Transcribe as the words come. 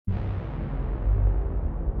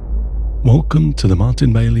Welcome to the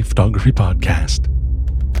Martin Bailey Photography Podcast.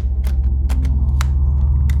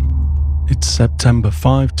 It's September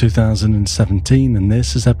 5, 2017, and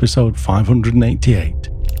this is episode 588.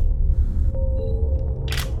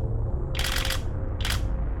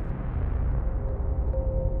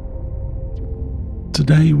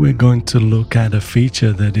 Today we're going to look at a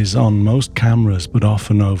feature that is on most cameras but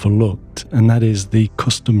often overlooked, and that is the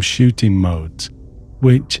custom shooting modes,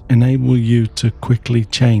 which enable you to quickly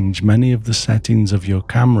change many of the settings of your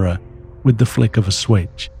camera with the flick of a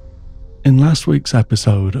switch. In last week's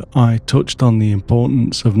episode, I touched on the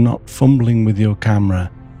importance of not fumbling with your camera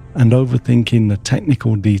and overthinking the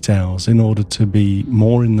technical details in order to be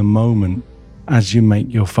more in the moment as you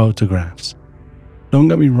make your photographs. Don't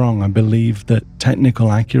get me wrong, I believe that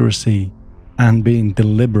technical accuracy and being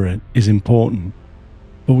deliberate is important,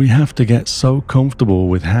 but we have to get so comfortable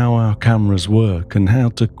with how our cameras work and how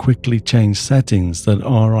to quickly change settings that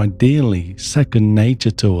are ideally second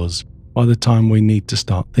nature to us by the time we need to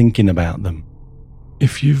start thinking about them.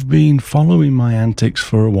 If you've been following my antics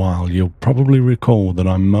for a while, you'll probably recall that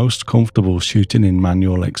I'm most comfortable shooting in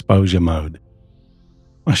manual exposure mode.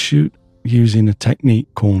 I shoot using a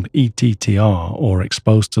technique called ETTR, or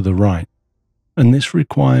exposed to the right, and this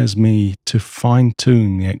requires me to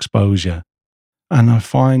fine-tune the exposure, and I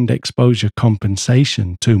find exposure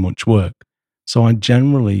compensation too much work, so I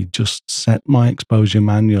generally just set my exposure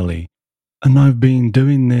manually, and I've been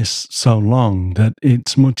doing this so long that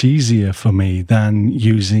it's much easier for me than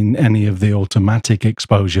using any of the automatic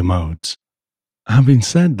exposure modes. Having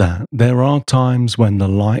said that, there are times when the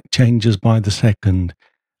light changes by the second,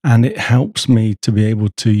 and it helps me to be able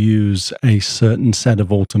to use a certain set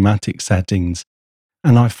of automatic settings.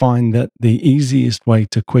 And I find that the easiest way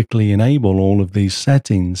to quickly enable all of these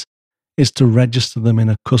settings is to register them in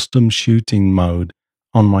a custom shooting mode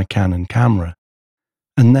on my Canon camera.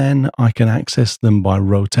 And then I can access them by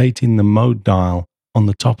rotating the mode dial on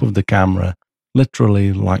the top of the camera,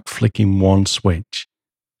 literally like flicking one switch.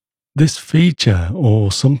 This feature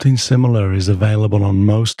or something similar is available on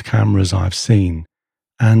most cameras I've seen.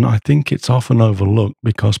 And I think it's often overlooked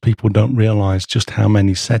because people don't realize just how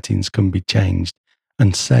many settings can be changed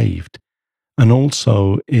and saved. And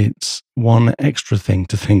also, it's one extra thing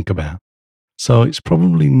to think about. So it's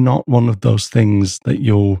probably not one of those things that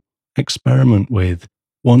you'll experiment with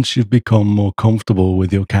once you've become more comfortable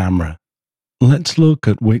with your camera. Let's look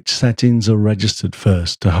at which settings are registered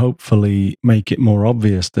first to hopefully make it more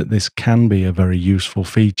obvious that this can be a very useful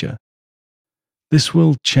feature. This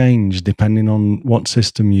will change depending on what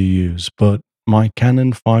system you use, but my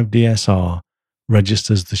Canon 5DSR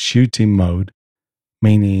registers the shooting mode,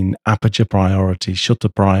 meaning aperture priority, shutter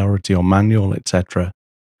priority or manual, etc.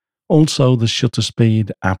 Also the shutter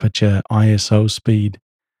speed, aperture, ISO speed,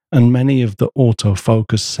 and many of the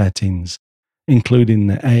autofocus settings, including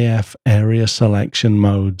the AF area selection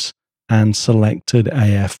modes and selected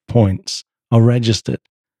AF points, are registered.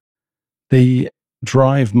 The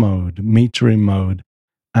drive mode, metering mode,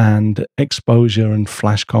 and exposure and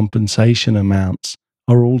flash compensation amounts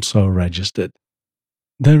are also registered.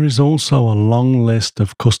 There is also a long list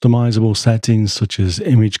of customizable settings such as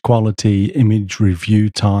image quality, image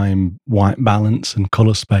review time, white balance and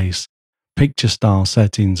color space. Picture style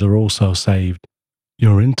settings are also saved.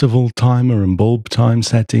 Your interval timer and bulb time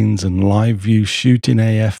settings and live view shooting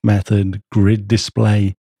AF method, grid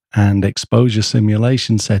display, and exposure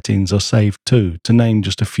simulation settings are saved too, to name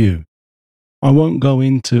just a few. I won't go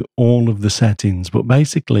into all of the settings, but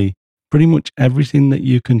basically, pretty much everything that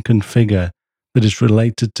you can configure that is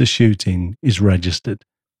related to shooting is registered.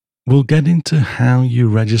 We'll get into how you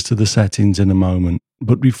register the settings in a moment,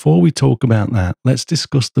 but before we talk about that, let's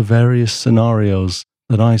discuss the various scenarios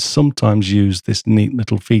that I sometimes use this neat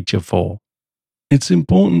little feature for. It's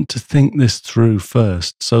important to think this through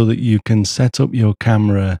first so that you can set up your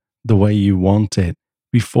camera the way you want it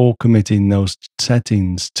before committing those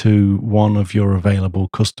settings to one of your available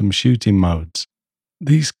custom shooting modes.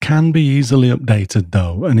 These can be easily updated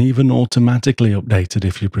though, and even automatically updated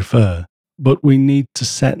if you prefer, but we need to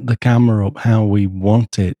set the camera up how we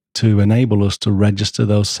want it to enable us to register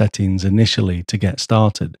those settings initially to get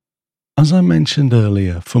started. As I mentioned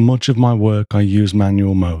earlier, for much of my work I use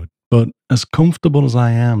manual mode, but as comfortable as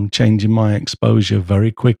I am changing my exposure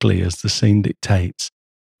very quickly as the scene dictates,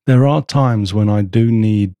 there are times when I do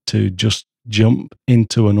need to just jump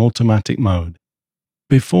into an automatic mode.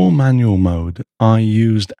 Before manual mode, I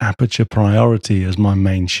used aperture priority as my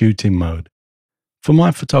main shooting mode. For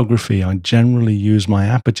my photography, I generally use my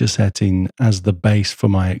aperture setting as the base for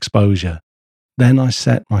my exposure. Then I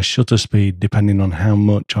set my shutter speed depending on how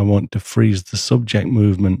much I want to freeze the subject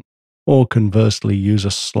movement or conversely use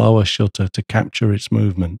a slower shutter to capture its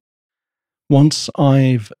movement. Once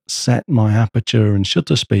I've set my aperture and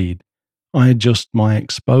shutter speed, I adjust my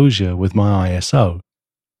exposure with my ISO.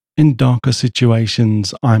 In darker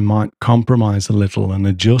situations, I might compromise a little and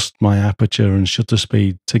adjust my aperture and shutter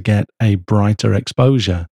speed to get a brighter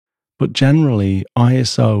exposure, but generally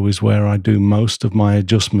ISO is where I do most of my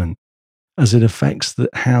adjustment, as it affects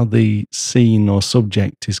how the scene or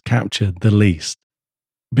subject is captured the least.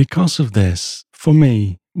 Because of this, for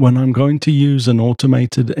me, when I'm going to use an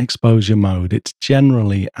automated exposure mode, it's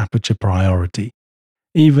generally aperture priority,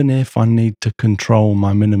 even if I need to control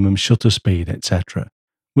my minimum shutter speed, etc.,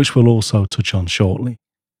 which we'll also touch on shortly.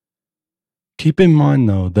 Keep in mind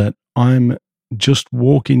though that I'm just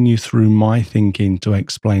walking you through my thinking to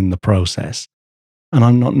explain the process, and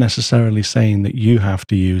I'm not necessarily saying that you have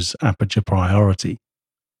to use aperture priority.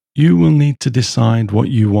 You will need to decide what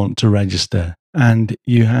you want to register, and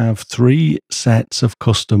you have 3 sets of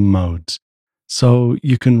custom modes, so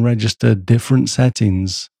you can register different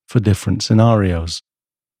settings for different scenarios.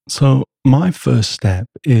 So my first step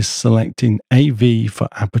is selecting AV for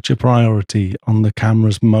aperture priority on the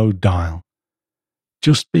camera's mode dial.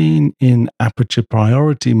 Just being in aperture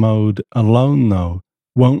priority mode alone though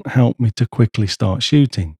won't help me to quickly start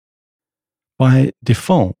shooting. By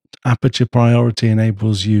default, aperture priority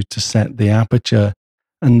enables you to set the aperture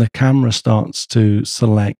and the camera starts to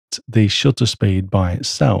select the shutter speed by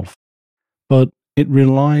itself. But it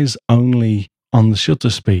relies only on the shutter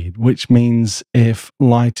speed, which means if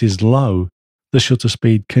light is low, the shutter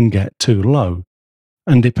speed can get too low.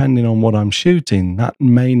 And depending on what I'm shooting, that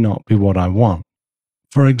may not be what I want.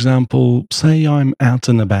 For example, say I'm out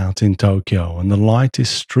and about in Tokyo and the light is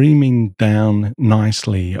streaming down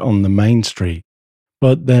nicely on the main street,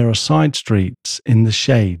 but there are side streets in the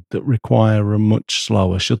shade that require a much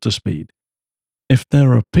slower shutter speed. If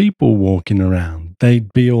there are people walking around,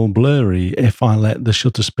 they'd be all blurry if I let the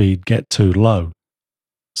shutter speed get too low.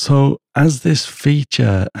 So, as this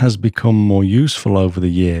feature has become more useful over the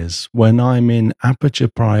years, when I'm in aperture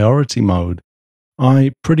priority mode,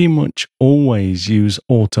 I pretty much always use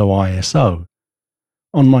Auto ISO.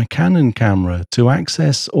 On my Canon camera, to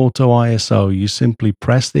access Auto ISO, you simply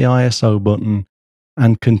press the ISO button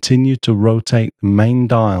and continue to rotate the main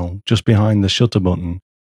dial just behind the shutter button,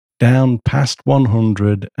 down past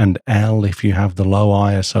 100 and L if you have the low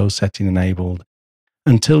ISO setting enabled,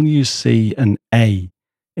 until you see an A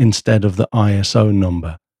instead of the ISO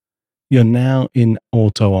number. You're now in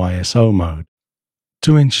Auto ISO mode.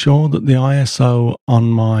 To ensure that the ISO on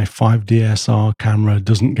my 5DSR camera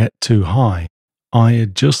doesn't get too high, I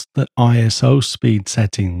adjust the ISO speed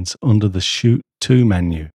settings under the Shoot To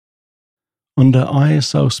menu. Under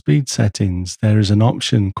ISO speed settings, there is an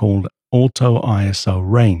option called Auto ISO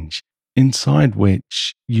Range, inside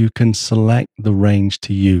which you can select the range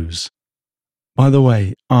to use. By the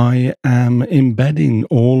way, I am embedding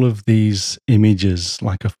all of these images,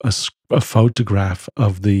 like a photograph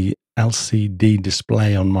of the LCD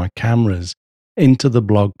display on my cameras, into the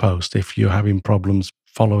blog post if you're having problems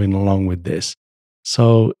following along with this.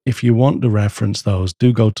 So if you want to reference those,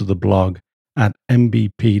 do go to the blog at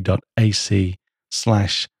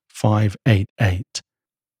mbp.ac/588.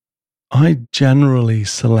 I generally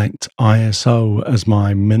select ISO as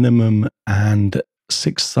my minimum and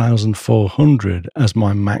 6400 as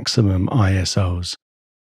my maximum ISOs.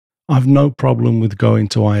 I've no problem with going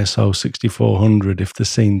to ISO 6400 if the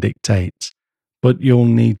scene dictates, but you'll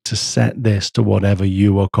need to set this to whatever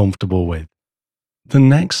you are comfortable with. The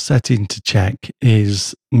next setting to check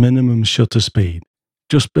is minimum shutter speed,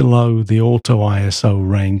 just below the Auto ISO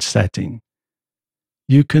range setting.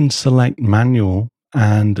 You can select manual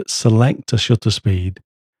and select a shutter speed.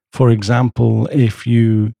 For example, if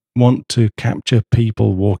you want to capture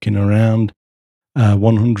people walking around,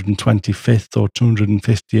 125th or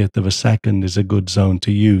 250th of a second is a good zone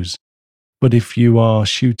to use. But if you are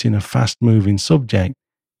shooting a fast moving subject,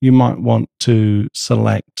 you might want to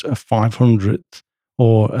select a 500th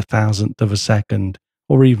or 1,000th of a second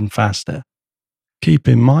or even faster. Keep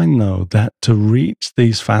in mind though that to reach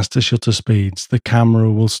these faster shutter speeds, the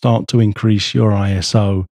camera will start to increase your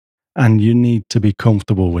ISO, and you need to be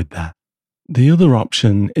comfortable with that. The other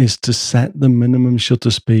option is to set the minimum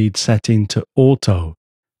shutter speed setting to auto,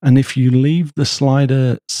 and if you leave the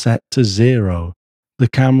slider set to 0, the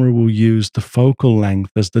camera will use the focal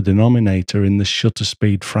length as the denominator in the shutter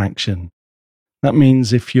speed fraction. That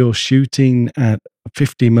means if you're shooting at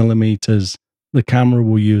 50 millimeters, the camera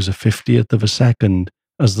will use a 50th of a second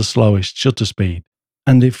as the slowest shutter speed.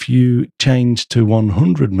 And if you change to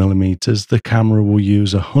 100 millimeters, the camera will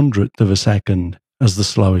use 100th of a second as the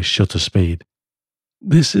slowest shutter speed.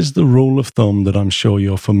 This is the rule of thumb that I'm sure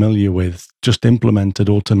you're familiar with, just implemented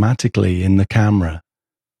automatically in the camera.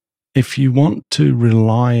 If you want to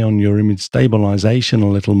rely on your image stabilization a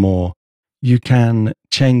little more, you can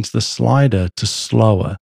change the slider to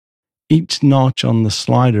slower. Each notch on the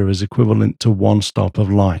slider is equivalent to one stop of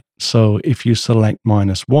light. So if you select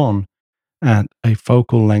 -1 at a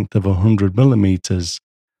focal length of 100 millimeters,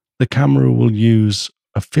 the camera will use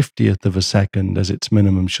a 50th of a second as its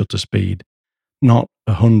minimum shutter speed, not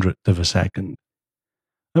a 100th of a second.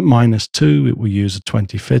 At -2, it will use a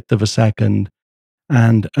 25th of a second,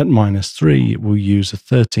 and at -3, it will use a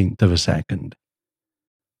 13th of a second.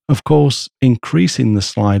 Of course, increasing the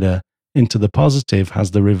slider into the positive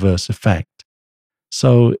has the reverse effect.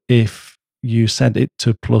 So if you set it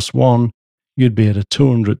to +1, you'd be at a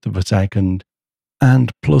 200th of a second,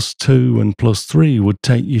 and +2 and +3 would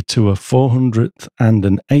take you to a 400th and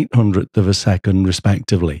an 800th of a second,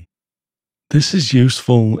 respectively. This is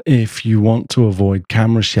useful if you want to avoid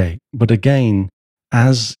camera shake, but again,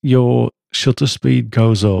 as your shutter speed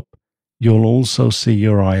goes up, you'll also see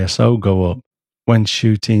your ISO go up when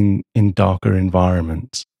shooting in darker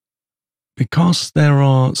environments. Because there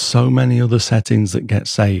are so many other settings that get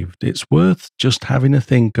saved, it's worth just having a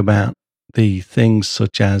think about the things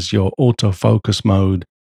such as your autofocus mode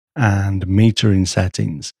and metering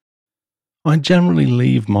settings. I generally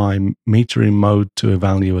leave my metering mode to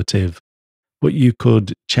evaluative, but you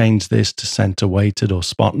could change this to center weighted or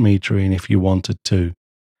spot metering if you wanted to,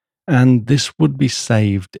 and this would be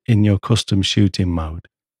saved in your custom shooting mode.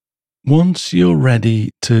 Once you're ready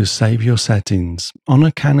to save your settings, on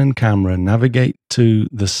a Canon camera, navigate to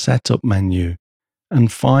the Setup menu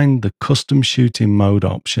and find the Custom Shooting Mode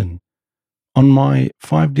option. On my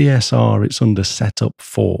 5DSR, it's under Setup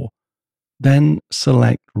 4. Then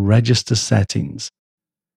select Register Settings.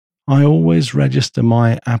 I always register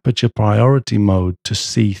my aperture priority mode to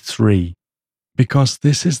C3 because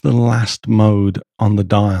this is the last mode on the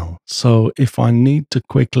dial. So if I need to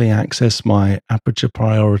quickly access my aperture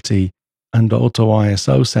priority and auto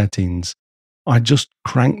ISO settings, I just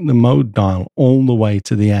crank the mode dial all the way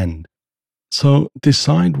to the end. So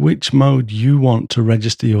decide which mode you want to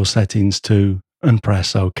register your settings to and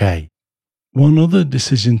press OK. One other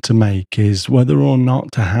decision to make is whether or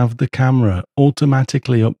not to have the camera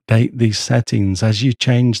automatically update these settings as you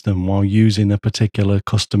change them while using a particular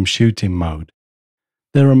custom shooting mode.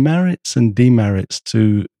 There are merits and demerits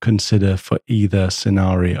to consider for either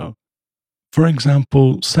scenario. For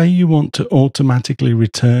example, say you want to automatically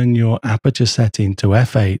return your aperture setting to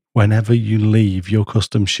f8 whenever you leave your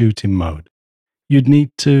custom shooting mode. You'd need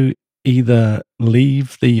to either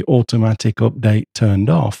leave the automatic update turned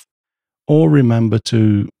off or remember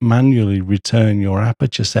to manually return your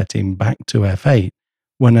aperture setting back to f8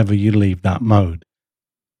 whenever you leave that mode.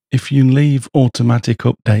 If you leave automatic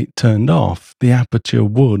update turned off, the aperture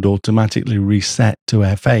would automatically reset to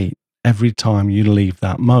f8 every time you leave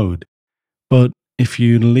that mode. But if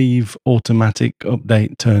you leave automatic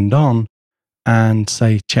update turned on and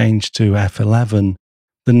say change to f11,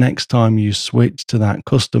 the next time you switch to that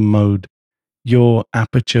custom mode, your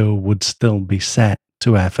aperture would still be set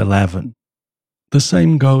to f11. The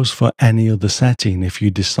same goes for any other setting if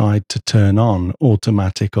you decide to turn on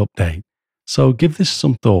automatic update. So give this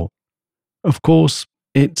some thought. Of course,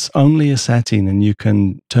 it's only a setting and you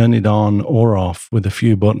can turn it on or off with a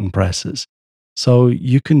few button presses. So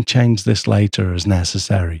you can change this later as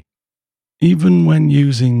necessary. Even when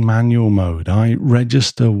using manual mode, I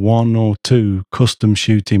register 1 or 2 custom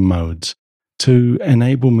shooting modes to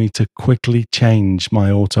enable me to quickly change my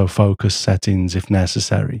autofocus settings if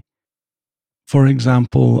necessary. For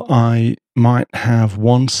example, I might have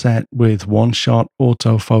one set with one-shot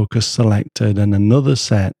autofocus selected and another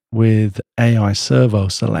set with AI servo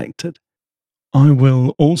selected. I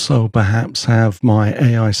will also perhaps have my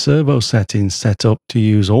AI servo settings set up to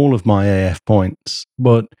use all of my AF points,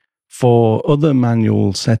 but for other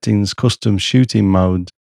manual settings custom shooting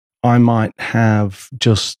modes, I might have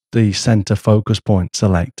just the center focus point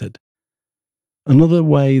selected. Another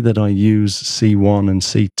way that I use C1 and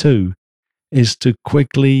C2 is to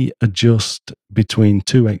quickly adjust between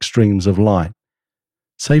two extremes of light.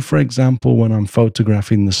 Say, for example, when I'm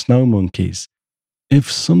photographing the snow monkeys,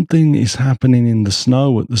 if something is happening in the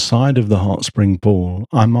snow at the side of the hot spring pool,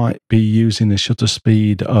 I might be using a shutter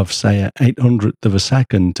speed of, say, an 800th of a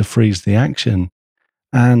second to freeze the action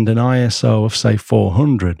and an ISO of, say,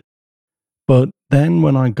 400. But then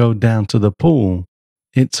when I go down to the pool,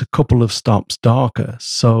 it's a couple of stops darker,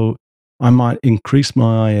 so I might increase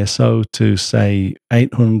my ISO to, say,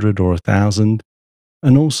 800 or 1000,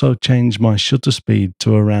 and also change my shutter speed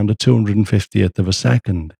to around a 250th of a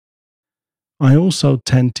second. I also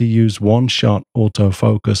tend to use one-shot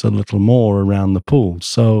autofocus a little more around the pool,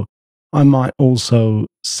 so I might also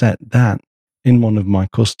set that in one of my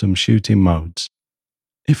custom shooting modes.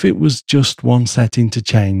 If it was just one setting to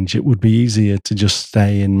change, it would be easier to just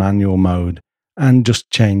stay in manual mode and just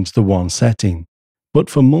change the one setting. But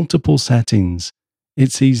for multiple settings,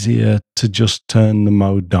 it's easier to just turn the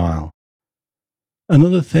mode dial.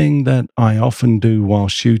 Another thing that I often do while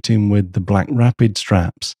shooting with the Black Rapid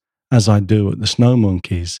straps, as I do at the Snow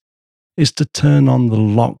Monkeys, is to turn on the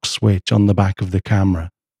lock switch on the back of the camera.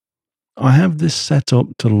 I have this set up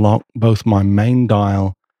to lock both my main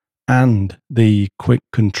dial and the quick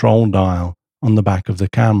control dial on the back of the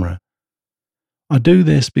camera. I do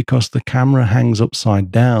this because the camera hangs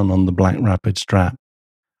upside down on the Black Rapid strap,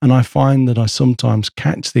 and I find that I sometimes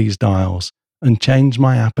catch these dials and change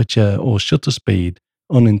my aperture or shutter speed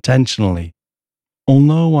unintentionally.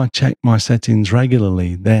 Although I check my settings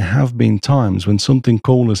regularly, there have been times when something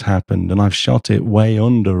cool has happened and I've shot it way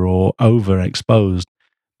under or overexposed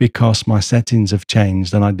because my settings have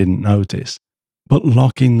changed and I didn't notice. But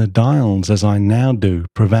locking the dials as I now do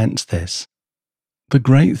prevents this. The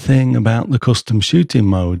great thing about the custom shooting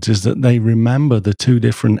modes is that they remember the two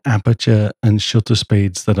different aperture and shutter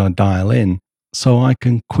speeds that I dial in, so I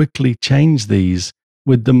can quickly change these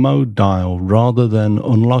with the mode dial rather than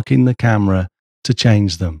unlocking the camera to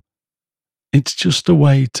change them. It's just a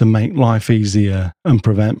way to make life easier and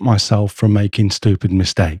prevent myself from making stupid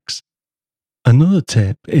mistakes. Another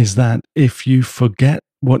tip is that if you forget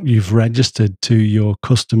what you've registered to your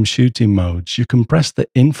custom shooting modes, you can press the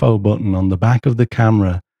info button on the back of the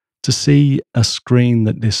camera to see a screen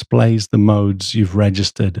that displays the modes you've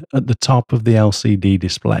registered at the top of the LCD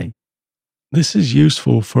display. This is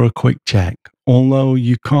useful for a quick check, although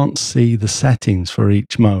you can't see the settings for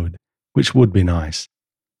each mode, which would be nice.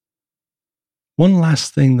 One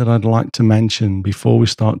last thing that I'd like to mention before we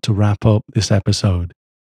start to wrap up this episode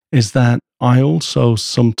is that I also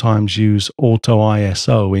sometimes use Auto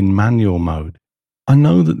ISO in manual mode. I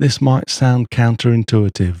know that this might sound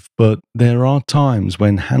counterintuitive, but there are times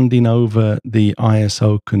when handing over the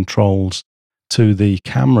ISO controls to the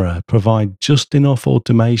camera provide just enough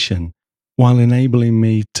automation while enabling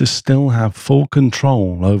me to still have full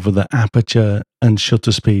control over the aperture and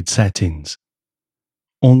shutter speed settings.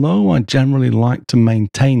 Although I generally like to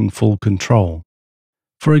maintain full control,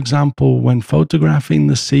 for example, when photographing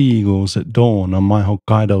the sea eagles at dawn on my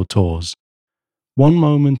Hokkaido tours, one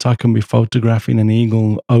moment I can be photographing an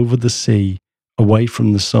eagle over the sea away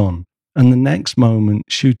from the sun, and the next moment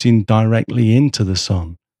shooting directly into the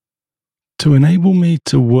sun. To enable me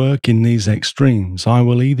to work in these extremes, I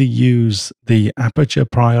will either use the aperture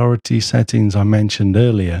priority settings I mentioned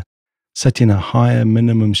earlier, setting a higher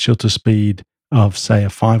minimum shutter speed of, say, a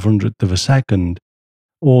 500th of a second,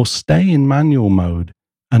 or stay in manual mode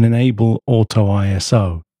and enable Auto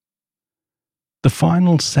ISO. The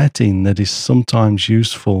final setting that is sometimes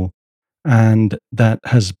useful and that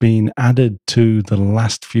has been added to the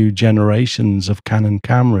last few generations of Canon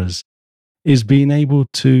cameras is being able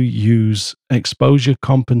to use exposure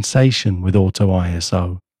compensation with Auto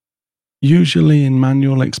ISO. Usually in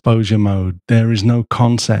manual exposure mode, there is no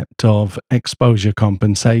concept of exposure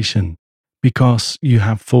compensation because you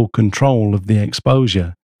have full control of the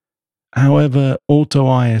exposure. However, Auto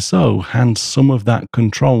ISO hands some of that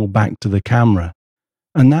control back to the camera,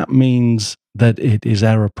 and that means that it is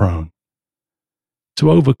error prone.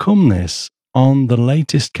 To overcome this, on the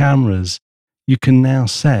latest cameras, you can now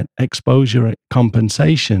set exposure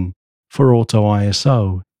compensation for Auto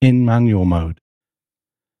ISO in manual mode.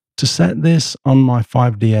 To set this on my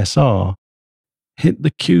 5DSR, hit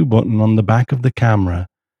the Q button on the back of the camera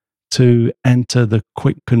to enter the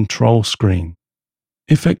quick control screen.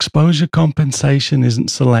 If exposure compensation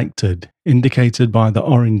isn't selected, indicated by the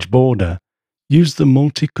orange border, use the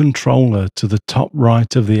multi-controller to the top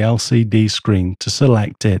right of the LCD screen to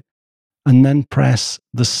select it, and then press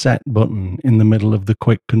the Set button in the middle of the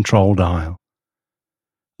quick control dial.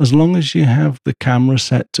 As long as you have the camera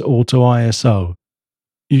set to Auto ISO,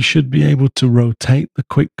 you should be able to rotate the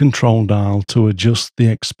quick control dial to adjust the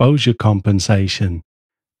exposure compensation,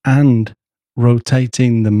 and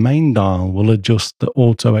rotating the main dial will adjust the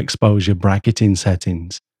auto exposure bracketing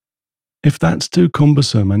settings. If that's too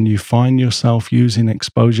cumbersome and you find yourself using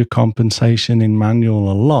exposure compensation in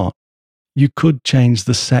manual a lot, you could change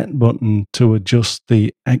the Set button to adjust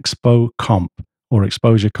the Expo Comp or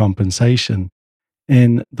exposure compensation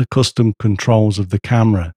in the custom controls of the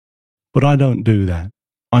camera, but I don't do that.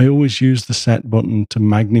 I always use the Set button to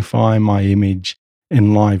magnify my image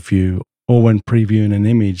in live view or when previewing an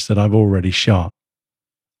image that I've already shot.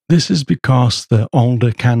 This is because the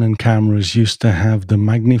older Canon cameras used to have the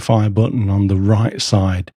magnify button on the right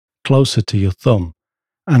side, closer to your thumb,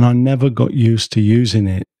 and I never got used to using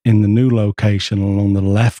it in the new location along the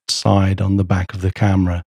left side on the back of the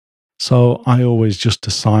camera, so I always just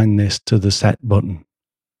assign this to the set button.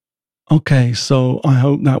 Okay, so I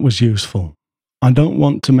hope that was useful. I don't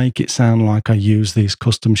want to make it sound like I use these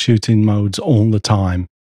custom shooting modes all the time.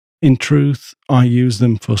 In truth, I use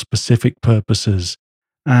them for specific purposes,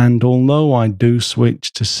 and although I do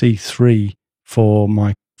switch to C3 for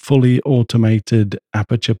my fully automated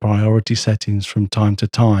aperture priority settings from time to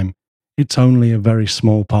time, it's only a very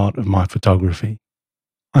small part of my photography.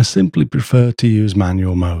 I simply prefer to use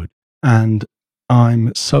manual mode, and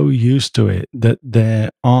I'm so used to it that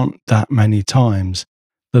there aren't that many times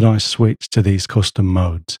that I switch to these custom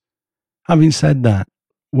modes. Having said that,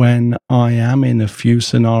 when I am in a few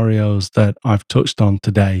scenarios that I've touched on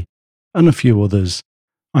today, and a few others,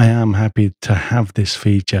 I am happy to have this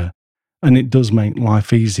feature, and it does make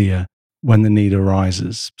life easier when the need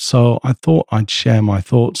arises. So I thought I'd share my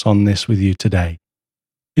thoughts on this with you today.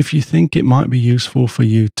 If you think it might be useful for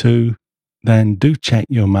you too, then do check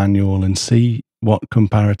your manual and see what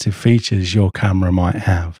comparative features your camera might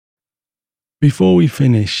have. Before we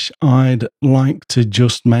finish, I'd like to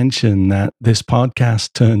just mention that this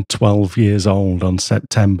podcast turned 12 years old on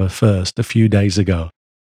September 1st, a few days ago.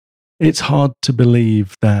 It's hard to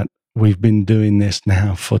believe that we've been doing this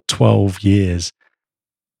now for 12 years.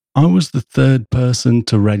 I was the third person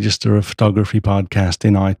to register a photography podcast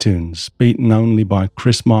in iTunes, beaten only by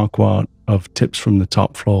Chris Marquardt of Tips from the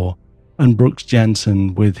Top Floor and Brooks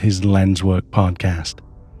Jensen with his Lenswork podcast.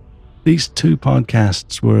 These two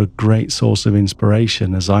podcasts were a great source of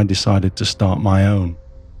inspiration as I decided to start my own.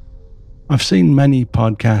 I've seen many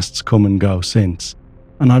podcasts come and go since,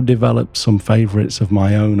 and I've developed some favourites of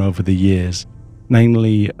my own over the years,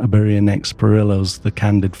 namely Abirianex Perillo's The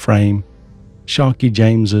Candid Frame, Sharky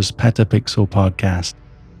James's Petapixel podcast,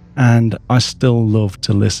 and I still love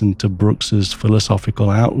to listen to Brooks's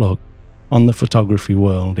philosophical outlook on the photography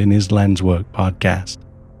world in his Lenswork podcast.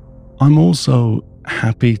 I'm also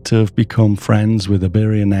happy to have become friends with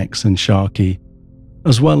Abirianex and Sharky,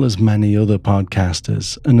 as well as many other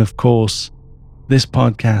podcasters, and of course, this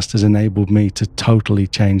podcast has enabled me to totally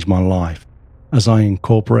change my life as I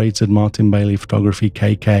incorporated Martin Bailey Photography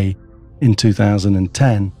KK in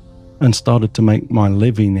 2010 and started to make my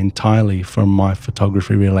living entirely from my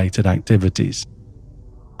photography-related activities.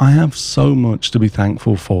 I have so much to be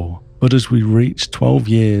thankful for, but as we reach 12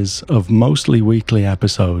 years of mostly weekly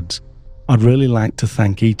episodes, I'd really like to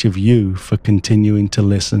thank each of you for continuing to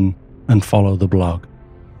listen and follow the blog.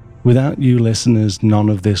 Without you listeners, none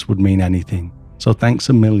of this would mean anything, so thanks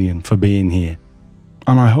a million for being here.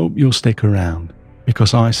 And I hope you'll stick around,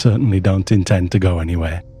 because I certainly don't intend to go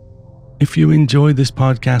anywhere. If you enjoy this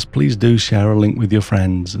podcast, please do share a link with your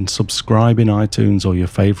friends and subscribe in iTunes or your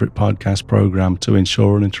favorite podcast program to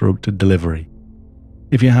ensure uninterrupted delivery.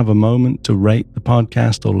 If you have a moment to rate the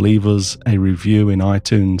podcast or leave us a review in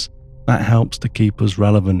iTunes, that helps to keep us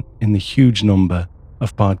relevant in the huge number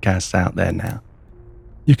of podcasts out there now.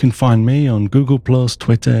 You can find me on Google+,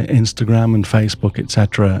 Twitter, Instagram and Facebook,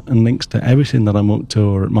 etc. and links to everything that I'm up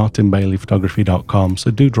to are at martinbaileyphotography.com,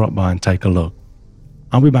 so do drop by and take a look.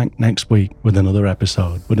 I'll be back next week with another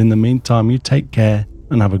episode, but in the meantime, you take care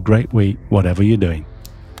and have a great week, whatever you're doing.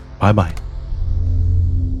 Bye-bye.